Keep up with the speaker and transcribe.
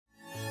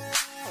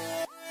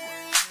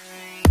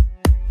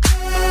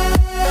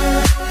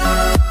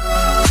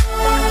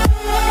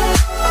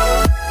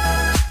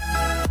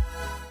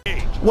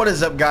What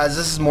is up, guys?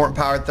 This is Morton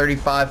Power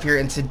 35 here,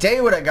 and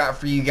today what I got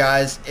for you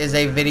guys is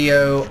a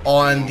video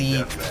on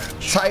the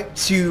Type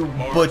 2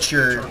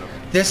 Butcher.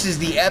 This is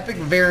the epic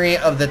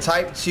variant of the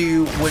Type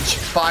 2, which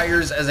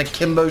fires as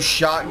akimbo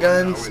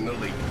shotguns,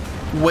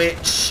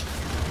 which,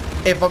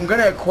 if I'm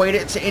going to equate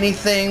it to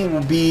anything,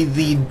 will be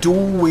the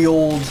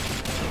dual-wield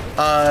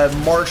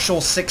Marshall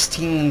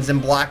 16s in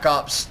Black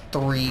Ops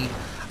 3.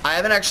 I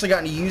haven't actually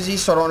gotten to use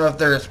these, so I don't know if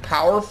they're as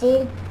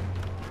powerful,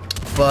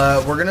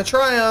 but we're going to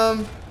try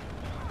them.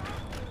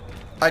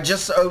 I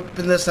just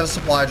opened this in a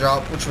supply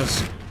drop, which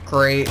was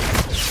great.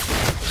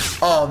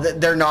 Oh,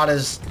 they're not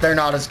as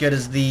good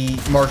as the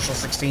Marshall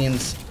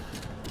 16s,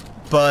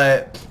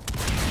 but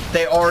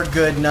they are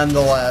good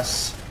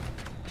nonetheless.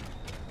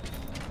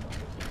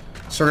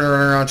 So we're gonna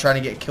run around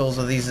trying to get kills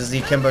with these as the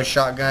akimbo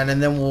shotgun,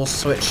 and then we'll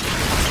switch.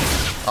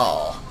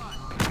 Oh,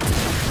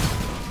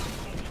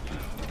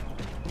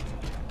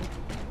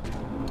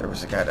 there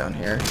was a guy down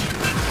here.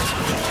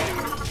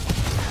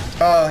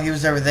 Oh, he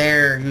was over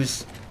there. He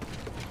was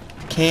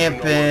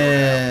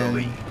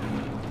camping.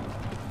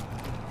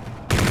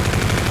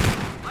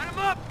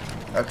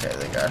 Okay,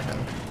 they got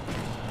him.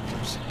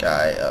 There's a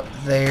guy up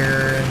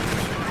there.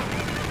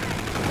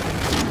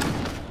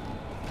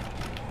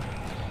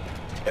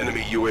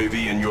 Enemy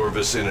UAV in your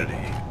vicinity.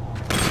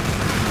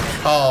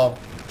 Oh,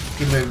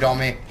 he moved on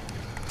me.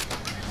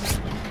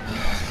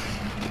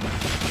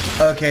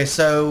 Okay,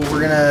 so we're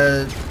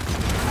gonna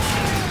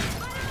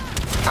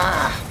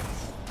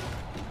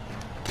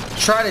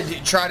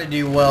try to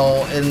do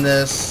well in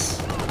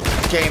this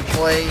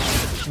gameplay.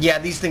 Yeah,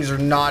 these things are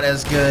not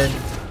as good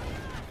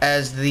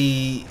as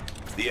the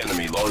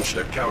enemy launched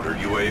a counter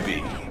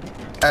UAV.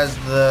 As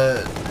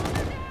the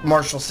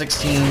Marshall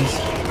 16s,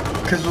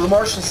 because with the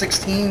Marshall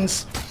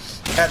 16s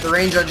at the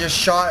range I just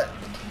shot,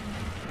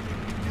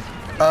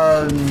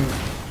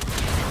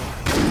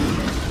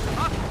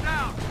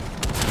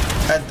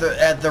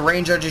 at the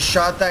range I just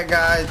shot that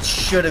guy,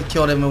 should have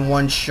killed him in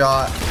one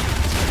shot.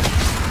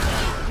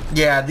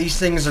 Yeah, these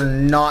things are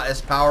not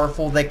as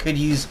powerful. They could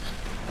use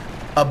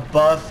a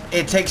buff.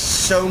 It takes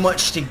so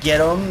much to get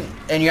them,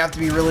 and you have to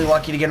be really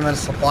lucky to get them in a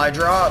supply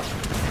drop.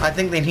 I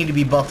think they need to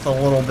be buffed a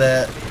little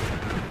bit.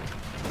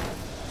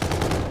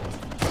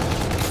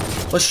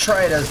 Let's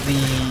try it as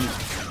the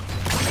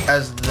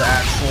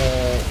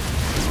actual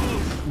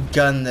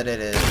gun that it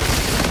is.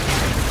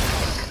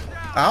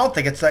 I don't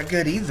think it's that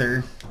good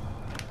either.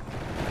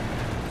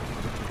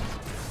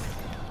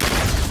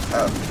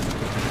 Oh.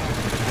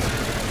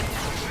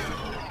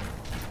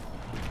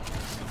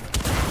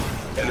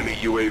 Enemy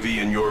UAV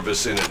in your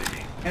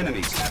vicinity.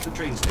 Enemies at the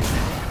train station.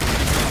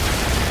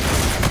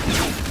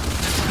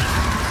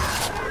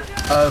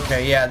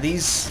 Okay, yeah,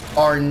 these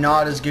are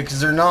not as good because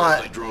they're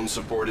not drone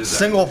support is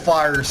single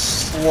fire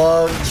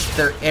slugs.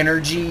 Their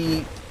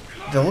energy,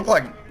 they look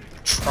like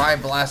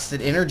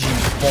tri-blasted energy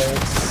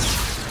bolts.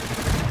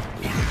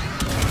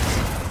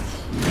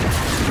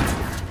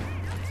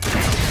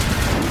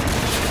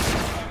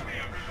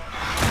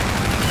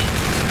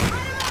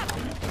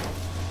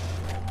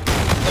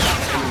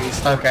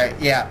 Okay,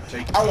 yeah,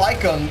 I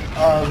like them.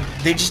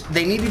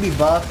 They need to be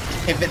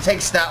buffed. If it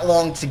takes that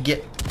long to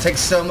get, takes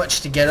so much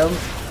to get them,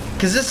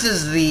 because this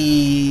is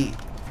the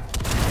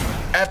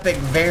epic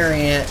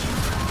variant.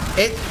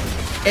 It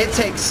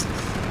takes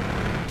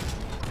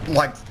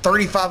like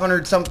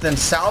 3,500 something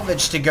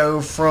salvage to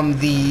go from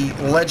the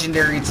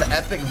legendary to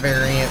epic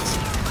variants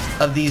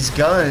of these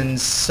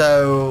guns.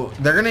 So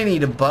they're gonna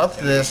need to buff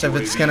this if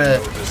it's gonna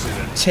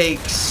take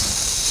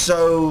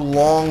so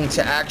long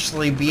to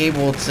actually be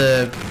able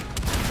to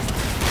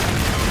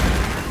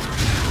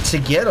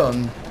get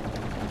them.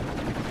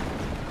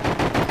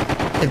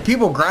 If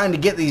people grind to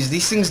get these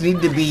things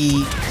need to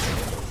be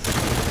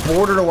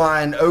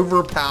borderline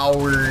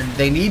overpowered.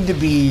 They need to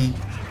be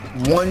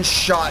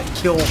one-shot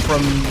kill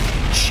from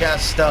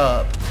chest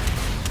up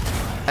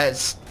at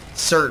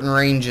certain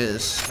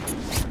ranges.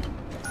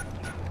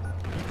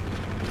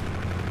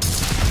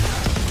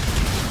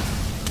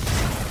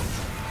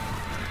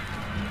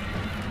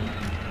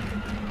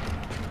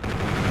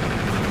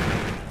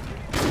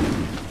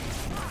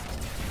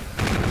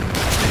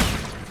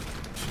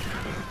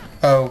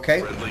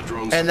 Okay,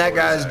 and that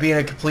guy's being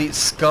a complete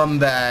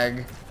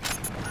scumbag,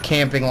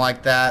 camping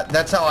like that.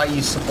 That's how I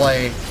used to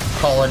play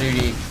Call of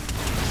Duty.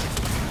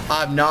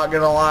 I'm not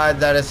gonna lie,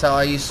 that is how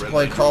I used to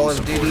play Call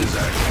of Duty. The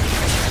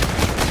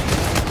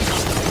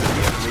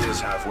enemy is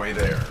halfway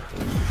there.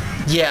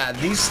 Yeah,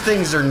 these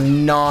things are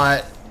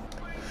not...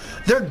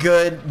 They're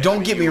good,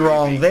 don't get me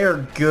wrong, they're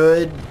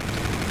good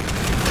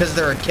because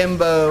they're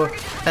akimbo,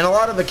 and a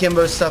lot of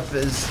akimbo stuff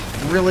is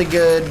really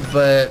good,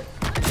 but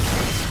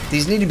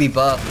these need to be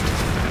buffed.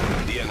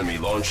 The enemy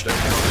launched a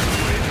counter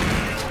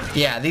UAV.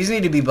 Yeah, these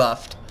need to be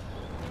buffed.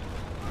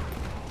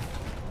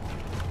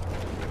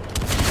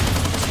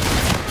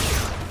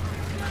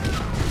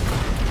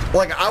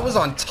 Like, I was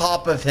on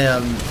top of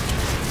him,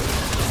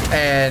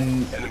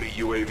 and Enemy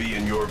UAV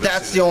in your vicinity.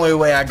 that's the only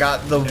way I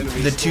got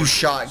the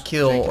two-shot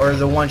kill, or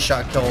the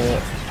one-shot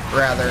kill,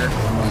 rather.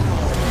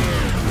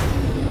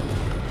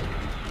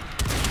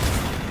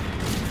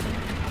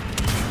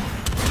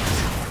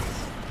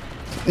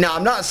 Now,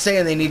 I'm not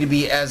saying they need to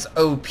be as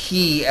OP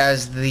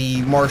as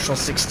the Marshall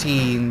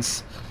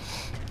 16s,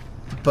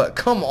 but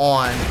come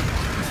on.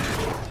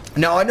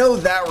 Now, I know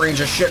that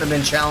range I shouldn't have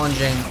been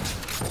challenging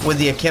with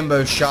the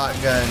akimbo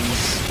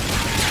shotguns.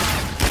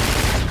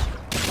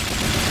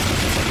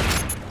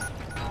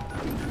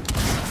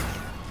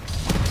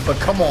 But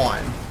come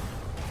on.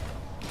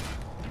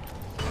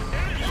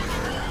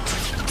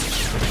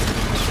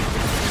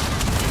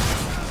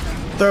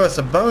 Throw us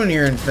a bone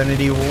here,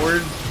 Infinity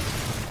Ward.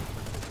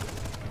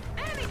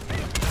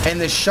 And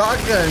the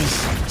shotguns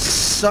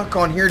suck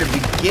on here to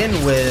begin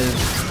with.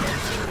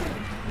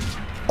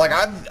 Like,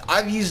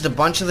 I've used a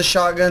bunch of the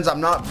shotguns. I'm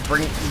not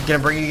gonna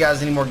bring you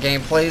guys any more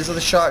gameplays of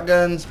the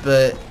shotguns,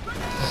 but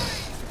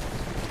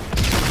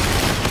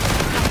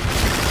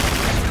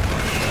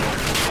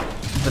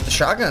the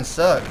shotguns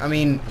suck. I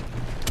mean,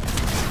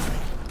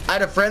 I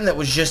had a friend that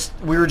was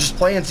we were just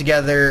playing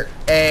together,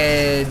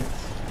 and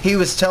he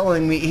was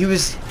telling me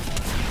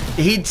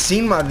he'd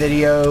seen my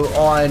video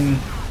on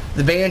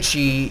the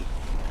Banshee,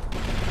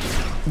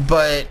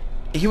 but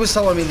he was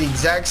telling me the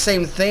exact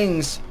same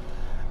things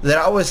that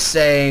I was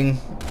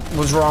saying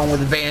was wrong with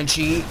the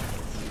Banshee,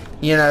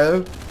 you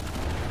know?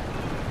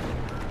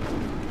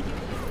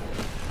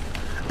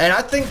 And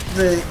I think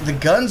the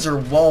guns are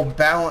well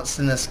balanced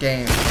in this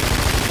game.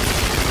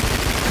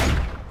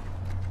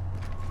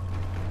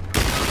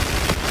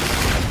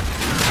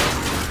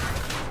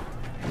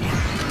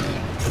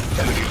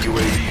 Enemy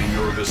UAV in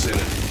your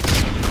vicinity.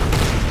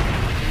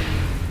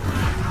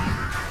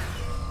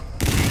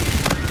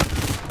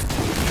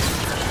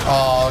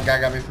 Oh, guy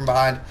got me from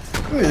behind.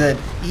 Look at that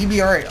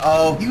EBR.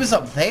 Oh, he was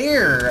up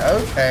there.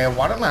 Okay,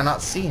 why didn't I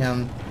not see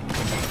him?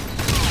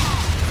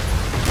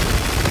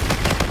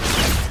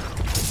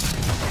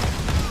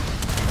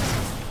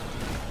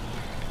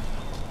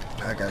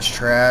 That guy's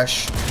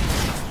trash.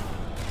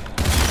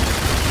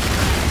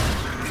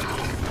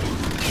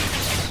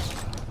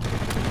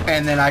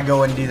 And then I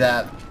go and do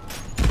that.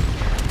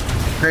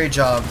 Great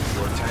job,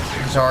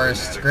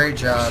 Czarist. Great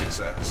job.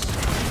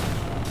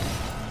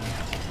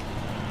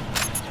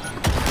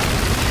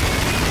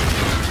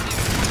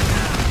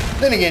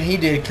 Then again, he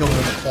did kill me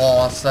with a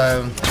claw,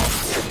 so...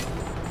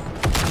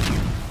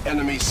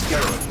 Enemy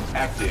Scarab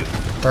active.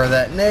 Throw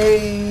that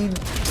nade.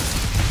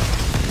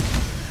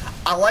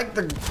 I like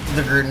the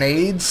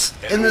grenades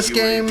in this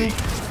game.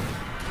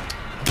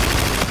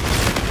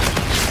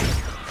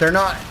 They're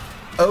not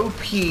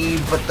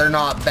OP, but they're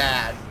not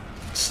bad.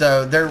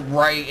 So they're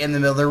right in the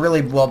middle. They're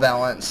really well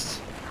balanced.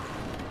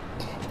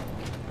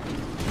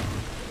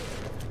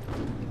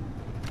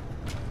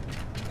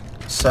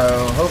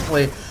 So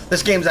hopefully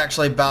this game's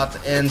actually about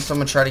to end, so I'm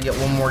gonna try to get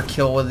one more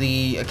kill with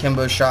the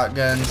akimbo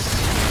shotguns.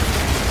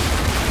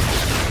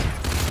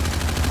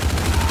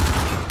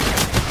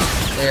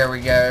 There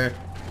we go.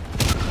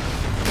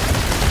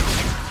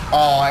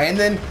 Oh, and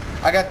then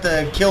I got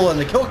the kill in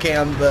the kill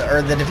cam,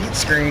 or the defeat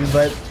screen,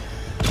 but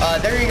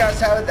there you guys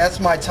have it. That's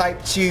my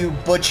Type 2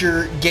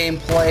 Butcher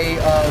gameplay.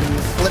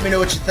 Let me know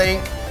what you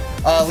think.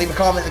 Leave a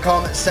comment in the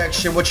comment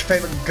section. What's your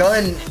favorite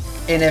gun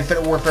in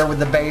Infinite Warfare with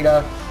the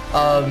beta?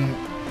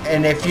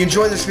 And if you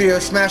enjoyed this video,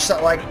 smash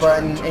that like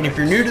button. And if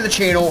you're new to the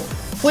channel,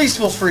 please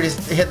feel free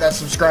to hit that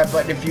subscribe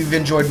button if you've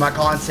enjoyed my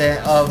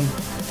content.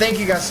 Thank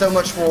you guys so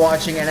much for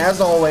watching. And as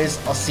always,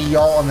 I'll see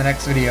y'all on the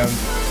next video.